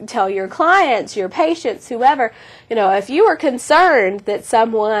your clients, your patients, whoever, if you are concerned that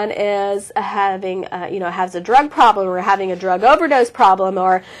someone is having has a drug problem or having a drug overdose problem,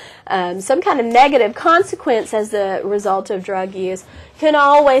 or some kind of negative consequence as a result of drug use, you can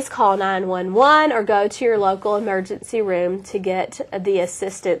always call 911 or go to your local emergency room to get the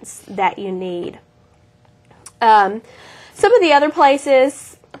assistance that you need. Some of the other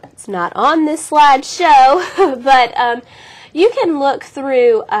places, it's not on this slideshow, but you can look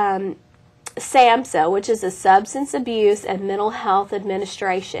through SAMHSA, which is a Substance Abuse and Mental Health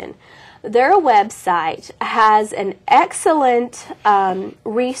Administration. their website has an excellent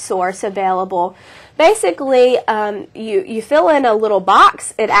resource available. Basically, you fill in a little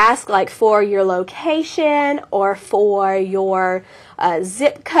box. It asks like for your location or for your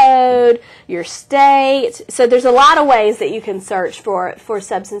zip code, your state. So there's a lot of ways that you can search for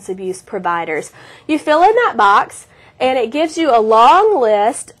substance abuse providers. You fill in that box, and it gives you a long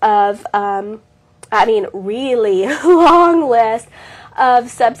list of, really long list of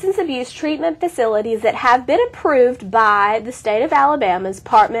substance abuse treatment facilities that have been approved by the state of Alabama's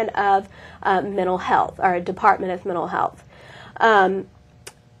Department of Mental Health, or Department of Mental Health.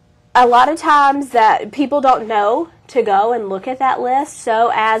 A lot of times that people don't know to go and look at that list, so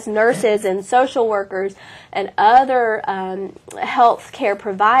as nurses and social workers and other health care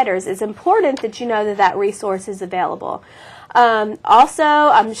providers, it's important that you know that that resource is available. Also,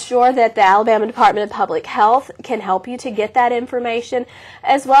 I'm sure that the Alabama Department of Public Health can help you to get that information,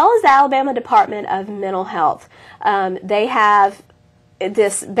 as well as the Alabama Department of Mental Health. They have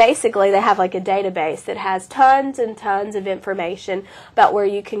basically they have like a database that has tons and tons of information about where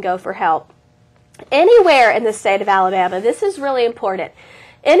you can go for help. Anywhere in the state of Alabama, this is really important.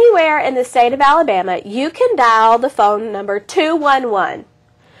 Anywhere in the state of Alabama, you can dial the phone number 211.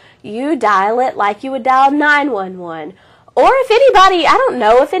 You dial it like you would dial 911. Or if anybody, I don't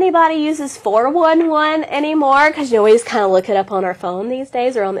know if anybody uses 411 anymore, because we just kind of look it up on our phone these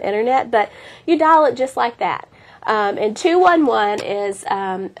days or on the internet, but you dial it just like that. And 211 is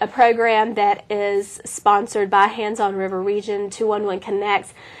a program that is sponsored by Hands on River Region. 211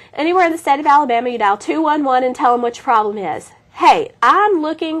 connects. Anywhere in the state of Alabama, you dial 211 and tell them what your problem is. Hey, I'm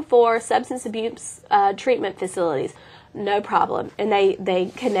looking for substance abuse treatment facilities. No problem. And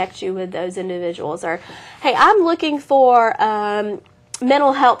they connect you with those individuals. Or, hey, I'm looking for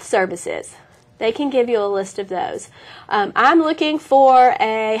mental health services. They can give you a list of those. I'm looking for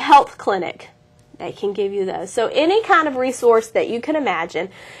a health clinic. They can give you those. So any kind of resource that you can imagine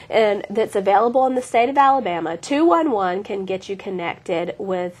and that's available in the state of Alabama, 211 can get you connected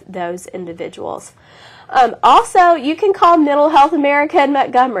with those individuals. Also, you can call Mental Health America in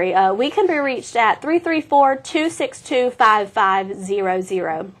Montgomery. We can be reached at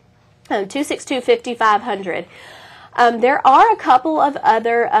 334-262-5500, 262-5500. There are a couple of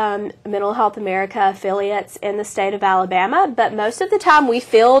other Mental Health America affiliates in the state of Alabama, but most of the time we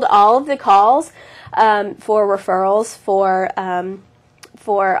field all of the calls for referrals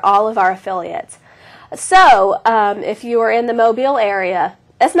for all of our affiliates. So if you are in the Mobile area,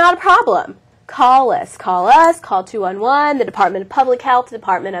 that's not a problem. Call us, call 211, the Department of Public Health, the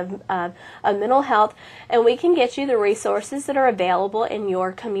Department of Mental Health, and we can get you the resources that are available in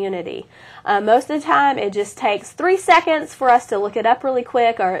your community. Most of the time, it just takes 3 seconds for us to look it up really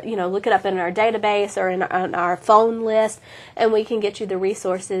quick, or look it up in our database or in our phone list, and we can get you the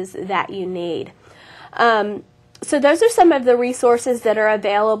resources that you need. So those are some of the resources that are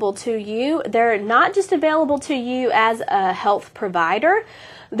available to you. They're not just available to you as a health provider.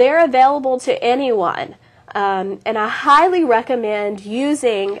 They're available to anyone. And I highly recommend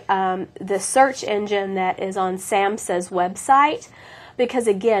using the search engine that is on SAMHSA's website, because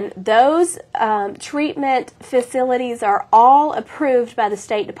again, those treatment facilities are all approved by the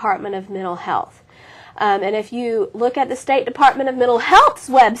State Department of Mental Health. And if you look at the State Department of Mental Health's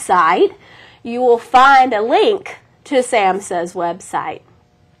website, you will find a link to SAMHSA's website.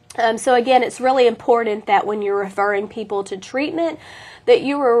 So again, it's really important that when you're referring people to treatment, that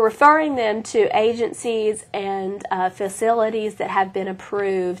you are referring them to agencies and facilities that have been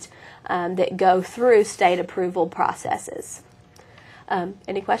approved, that go through state approval processes.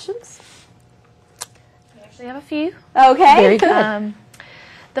 Any questions? We actually have a few. Okay. Very good.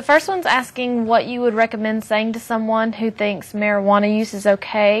 The first one's asking what you would recommend saying to someone who thinks marijuana use is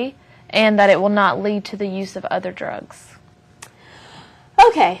okay and that it will not lead to the use of other drugs.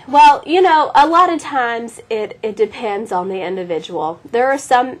 Okay, well, a lot of times it depends on the individual. There are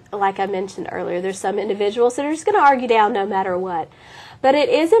some, like I mentioned earlier, there's some individuals that are just going to argue down no matter what. But it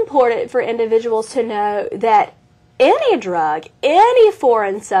is important for individuals to know that any drug, any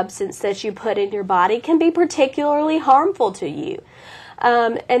foreign substance that you put in your body can be particularly harmful to you.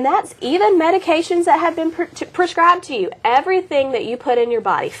 And that's even medications that have been prescribed to you. Everything that you put in your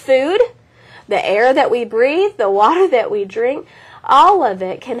body, food, the air that we breathe, the water that we drink, all of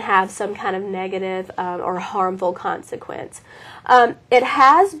it can have some kind of negative or harmful consequence. It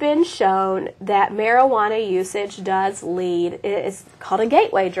has been shown that marijuana usage does lead, it's called a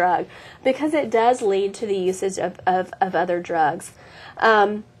gateway drug, because it does lead to the usage of other drugs.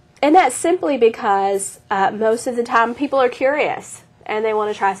 And that's simply because most of the time people are curious and they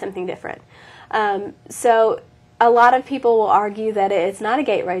want to try something different. So a lot of people will argue that it's not a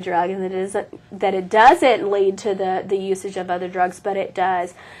gateway drug and that it doesn't lead to the usage of other drugs, but it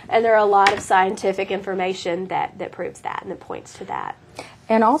does. And there are a lot of scientific information that proves that and that points to that.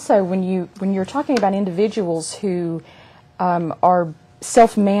 And also, when you're talking about individuals who are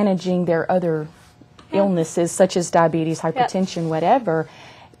self-managing their other illnesses, such as diabetes, hypertension, whatever,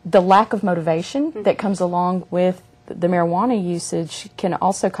 the lack of motivation that comes along with the marijuana usage can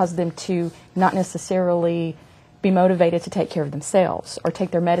also cause them to not necessarily be motivated to take care of themselves or take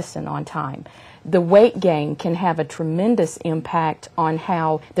their medicine on time. The weight gain can have a tremendous impact on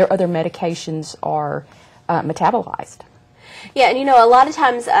how their other medications are metabolized. Yeah, and a lot of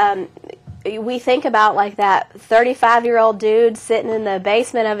times we think about like that 35-year-old dude sitting in the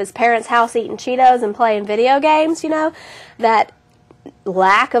basement of his parents' house eating Cheetos and playing video games, that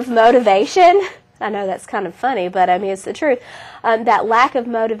lack of motivation. I know that's kind of funny, but I mean, it's the truth. That lack of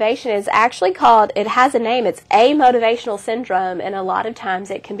motivation is actually called, it has a name, it's amotivational syndrome, and a lot of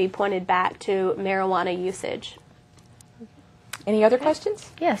times it can be pointed back to marijuana usage. Any other questions?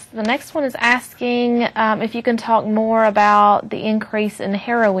 Yes, the next one is asking if you can talk more about the increase in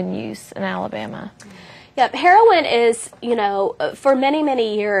heroin use in Alabama. Yep, heroin is, for many,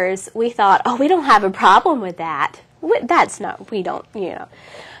 many years we thought, we don't have a problem with that. We don't.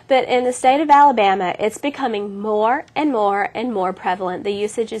 But in the state of Alabama, it's becoming more and more and more prevalent. The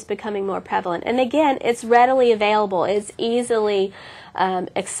usage is becoming more prevalent. And again, it's readily available. It's easily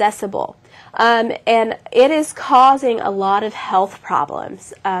accessible. And it is causing a lot of health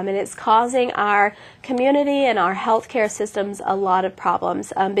problems. And it's causing our community and our healthcare systems a lot of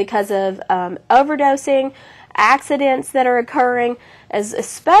problems because of overdosing, accidents that are occurring,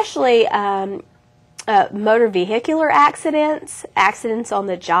 especially motor vehicular accidents, accidents on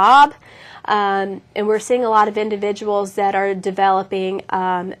the job, and we're seeing a lot of individuals that are developing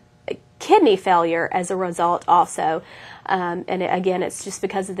kidney failure as a result also. And again, it's just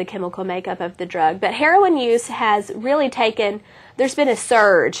because of the chemical makeup of the drug. But heroin use has really there's been a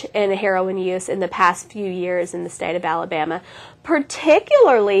surge in heroin use in the past few years in the state of Alabama,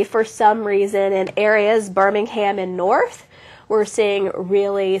 particularly for some reason in areas, Birmingham and North. We're seeing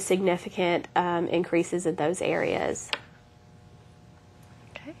really significant increases in those areas.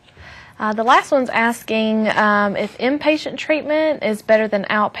 Okay. The last one's asking if inpatient treatment is better than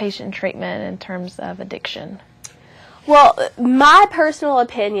outpatient treatment in terms of addiction. Well, my personal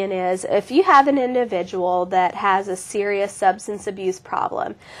opinion is if you have an individual that has a serious substance abuse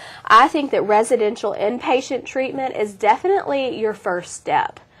problem, I think that residential inpatient treatment is definitely your first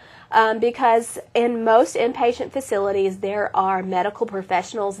step. Because in most inpatient facilities, there are medical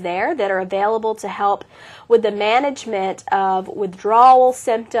professionals there that are available to help with the management of withdrawal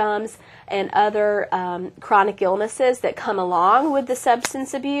symptoms and other chronic illnesses that come along with the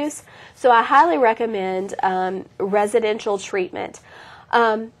substance abuse. So I highly recommend residential treatment.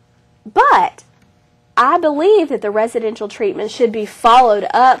 But I believe that the residential treatment should be followed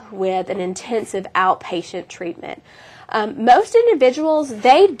up with an intensive outpatient treatment. Most individuals,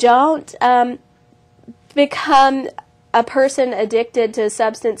 they don't become a person addicted to a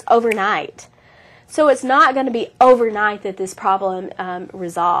substance overnight. So it's not going to be overnight that this problem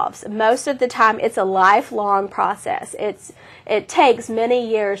resolves. Most of the time, it's a lifelong process. It takes many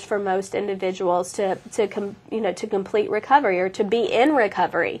years for most individuals to complete recovery or to be in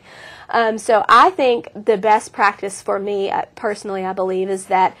recovery. So I think the best practice for me, personally, I believe, is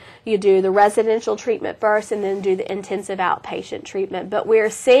that you do the residential treatment first and then do the intensive outpatient treatment. But we're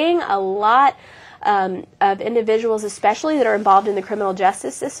seeing a lot of individuals, especially that are involved in the criminal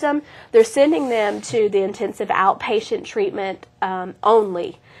justice system, they're sending them to the intensive outpatient treatment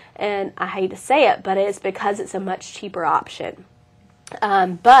only. And I hate to say it, but it's because it's a much cheaper option.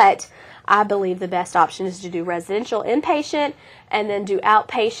 But I believe the best option is to do residential inpatient and then do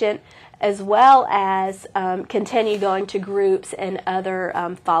outpatient, as well as continue going to groups and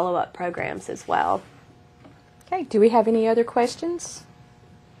other follow-up programs as well. Okay, do we have any other questions?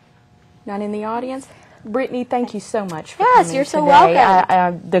 None in the audience? Brittany, thank you so much for coming you're so today.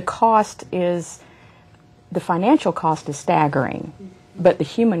 welcome. The financial cost is staggering, but the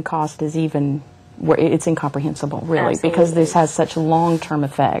human cost is it's incomprehensible, really, Absolutely. because this has such long-term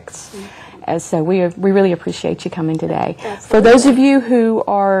effects. So we really appreciate you coming today. Absolutely. For those of you who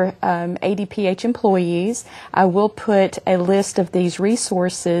are ADPH employees, I will put a list of these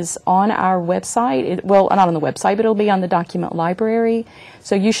resources on our website. Well, not on the website, but it'll be on the document library.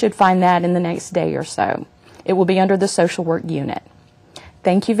 So you should find that in the next day or so. It will be under the social work unit.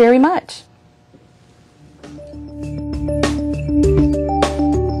 Thank you very much.